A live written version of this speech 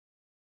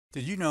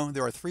Did you know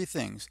there are three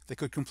things that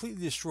could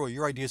completely destroy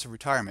your ideas of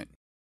retirement?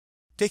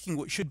 Taking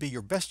what should be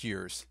your best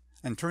years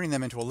and turning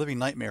them into a living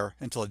nightmare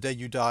until the day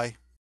you die?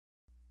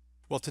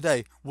 Well,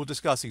 today we'll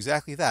discuss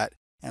exactly that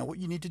and what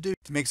you need to do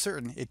to make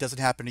certain it doesn't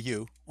happen to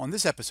you on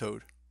this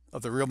episode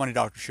of The Real Money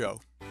Doctor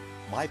Show.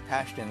 My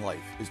passion in life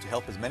is to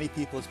help as many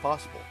people as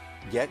possible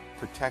get,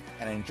 protect,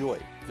 and enjoy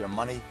their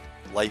money,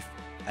 life,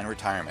 and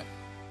retirement.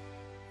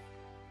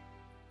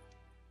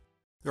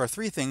 There are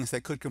three things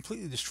that could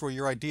completely destroy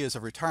your ideas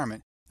of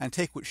retirement and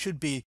take what should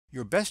be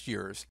your best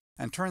years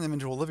and turn them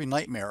into a living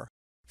nightmare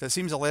that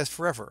seems to last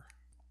forever.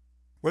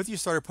 Whether you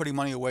started putting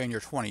money away in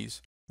your 20s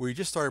or you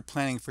just started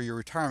planning for your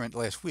retirement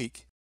last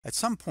week, at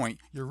some point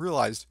you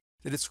realized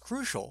that it's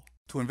crucial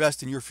to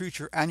invest in your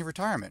future and your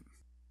retirement.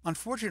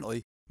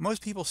 Unfortunately,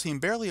 most people seem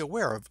barely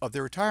aware of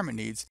their retirement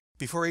needs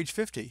before age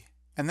 50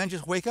 and then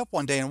just wake up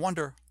one day and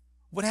wonder,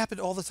 what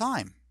happened all the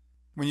time?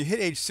 When you hit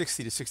age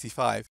 60 to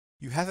 65,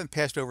 you haven't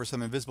passed over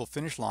some invisible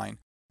finish line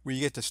where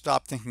you get to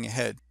stop thinking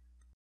ahead.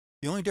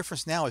 The only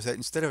difference now is that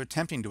instead of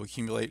attempting to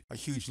accumulate a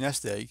huge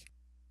nest egg,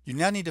 you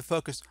now need to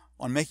focus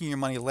on making your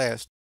money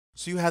last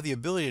so you have the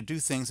ability to do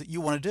things that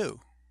you want to do.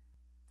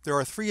 There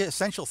are three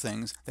essential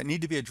things that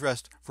need to be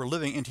addressed for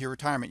living into your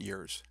retirement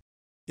years.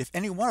 If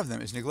any one of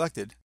them is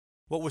neglected,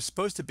 what was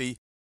supposed to be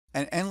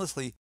an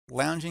endlessly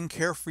lounging,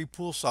 carefree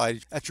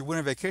poolside at your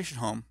winter vacation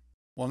home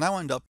will now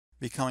end up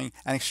becoming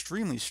an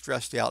extremely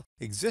stressed out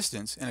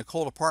existence in a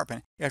cold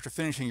apartment after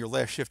finishing your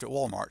last shift at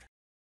Walmart.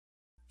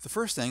 The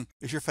first thing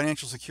is your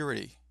financial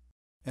security.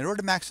 In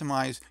order to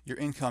maximize your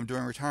income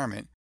during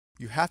retirement,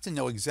 you have to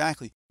know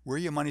exactly where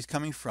your money is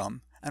coming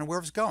from and where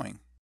it's going.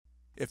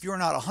 If you are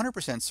not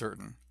 100%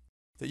 certain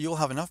that you will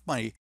have enough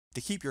money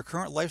to keep your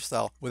current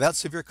lifestyle without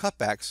severe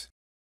cutbacks,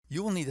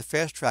 you will need to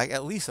fast track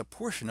at least a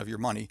portion of your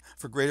money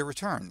for greater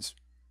returns.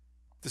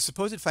 The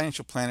supposed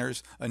financial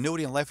planners,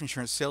 annuity and life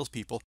insurance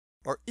salespeople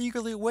are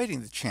eagerly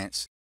awaiting the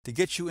chance to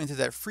get you into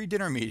that free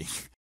dinner meeting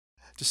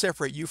to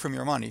separate you from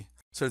your money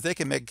so that they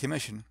can make a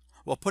commission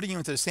while putting you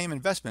into the same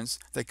investments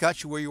that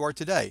got you where you are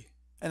today,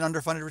 an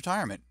underfunded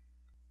retirement.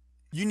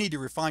 You need to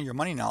refine your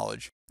money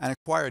knowledge and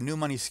acquire new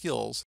money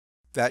skills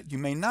that you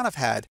may not have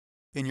had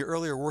in your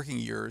earlier working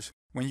years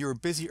when you were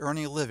busy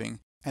earning a living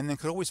and then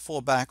could always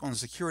fall back on the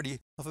security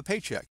of a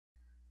paycheck.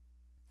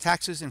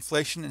 Taxes,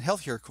 inflation, and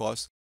healthcare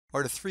costs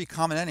are the three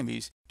common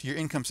enemies to your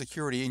income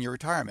security in your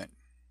retirement.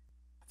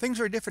 Things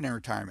are different in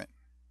retirement.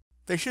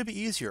 They should be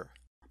easier,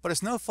 but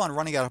it's no fun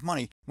running out of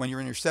money when you're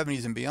in your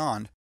 70s and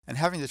beyond and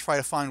having to try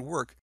to find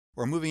work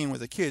or moving in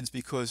with the kids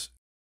because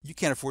you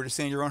can't afford to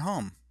stay in your own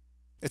home.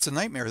 It's a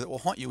nightmare that will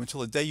haunt you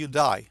until the day you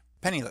die,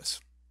 penniless.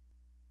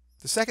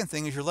 The second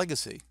thing is your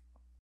legacy.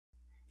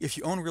 If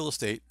you own real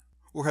estate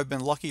or have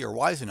been lucky or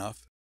wise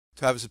enough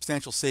to have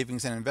substantial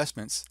savings and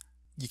investments,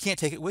 you can't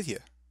take it with you.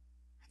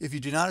 If you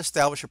do not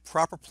establish a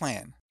proper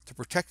plan to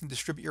protect and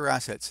distribute your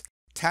assets,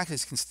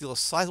 taxes can steal a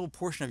sizable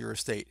portion of your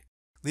estate,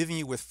 leaving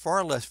you with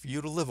far less for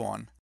you to live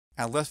on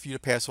and less for you to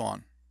pass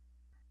on.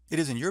 It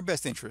is in your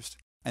best interest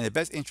and the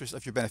best interest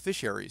of your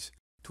beneficiaries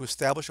to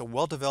establish a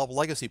well-developed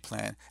legacy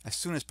plan as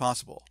soon as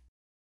possible.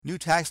 New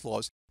tax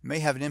laws may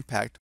have an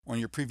impact on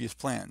your previous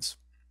plans.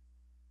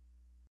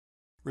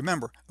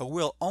 Remember, a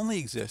will only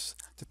exists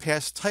to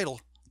pass title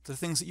to the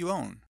things that you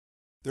own.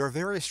 There are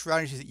various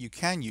strategies that you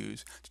can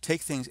use to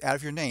take things out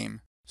of your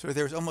name so that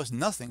there is almost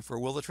nothing for a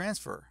will to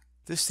transfer.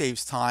 This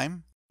saves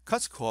time,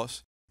 cuts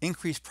costs,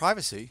 increases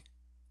privacy,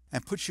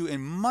 and puts you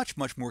in much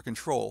more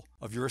control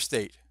of your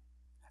estate.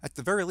 At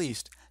the very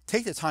least,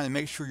 take the time to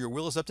make sure your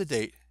will is up to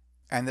date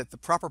and that the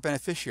proper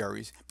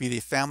beneficiaries, be they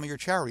family or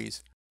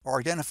charities, are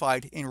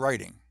identified in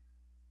writing.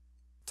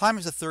 Time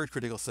is the third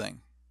critical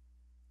thing.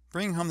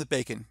 Bringing home the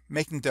bacon,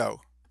 making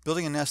dough,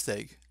 building a nest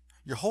egg.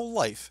 Your whole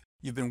life,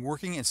 you've been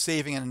working and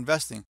saving and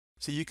investing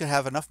so you can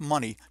have enough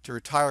money to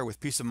retire with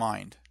peace of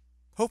mind.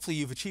 Hopefully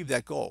you've achieved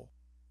that goal.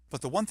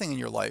 But the one thing in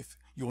your life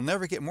you will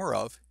never get more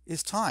of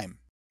is time,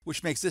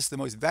 which makes this the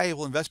most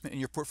valuable investment in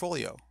your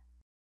portfolio.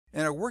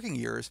 In our working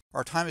years,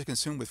 our time is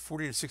consumed with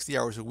 40 to 60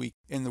 hours a week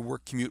in the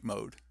work commute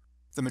mode.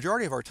 The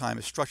majority of our time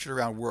is structured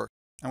around work,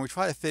 and we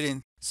try to fit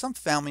in some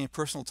family and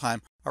personal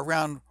time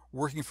around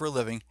working for a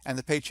living and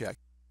the paycheck.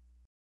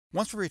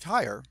 Once we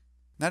retire,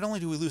 not only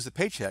do we lose the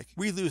paycheck,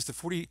 we lose the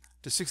 40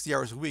 to 60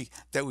 hours a week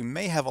that we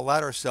may have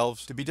allowed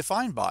ourselves to be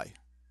defined by.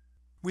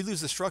 We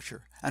lose the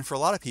structure, and for a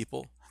lot of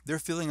people, their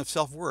feeling of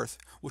self-worth,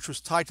 which was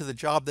tied to the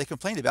job they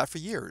complained about for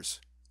years.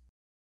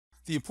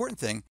 The important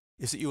thing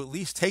is that you at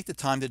least take the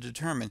time to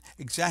determine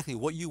exactly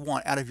what you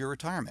want out of your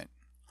retirement.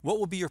 What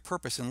will be your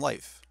purpose in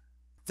life?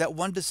 That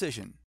one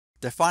decision,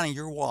 defining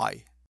your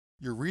why,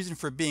 your reason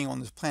for being on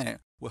this planet,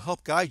 will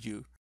help guide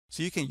you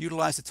so you can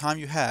utilize the time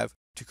you have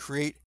to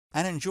create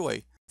and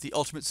enjoy the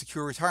ultimate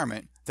secure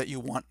retirement that you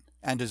want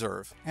and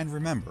deserve. And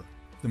remember,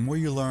 the more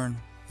you learn,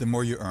 the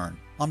more you earn.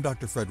 I'm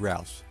Dr. Fred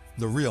Rouse,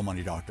 the Real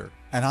Money Doctor,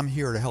 and I'm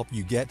here to help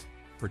you get,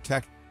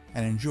 protect,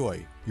 and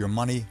enjoy your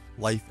money,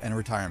 life, and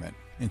retirement.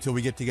 Until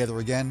we get together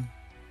again,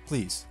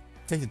 please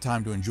take the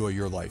time to enjoy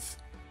your life.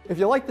 If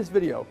you like this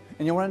video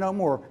and you want to know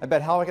more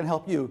about how I can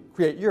help you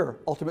create your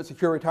ultimate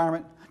secure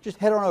retirement, just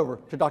head on over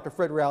to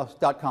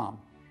drfredrouse.com.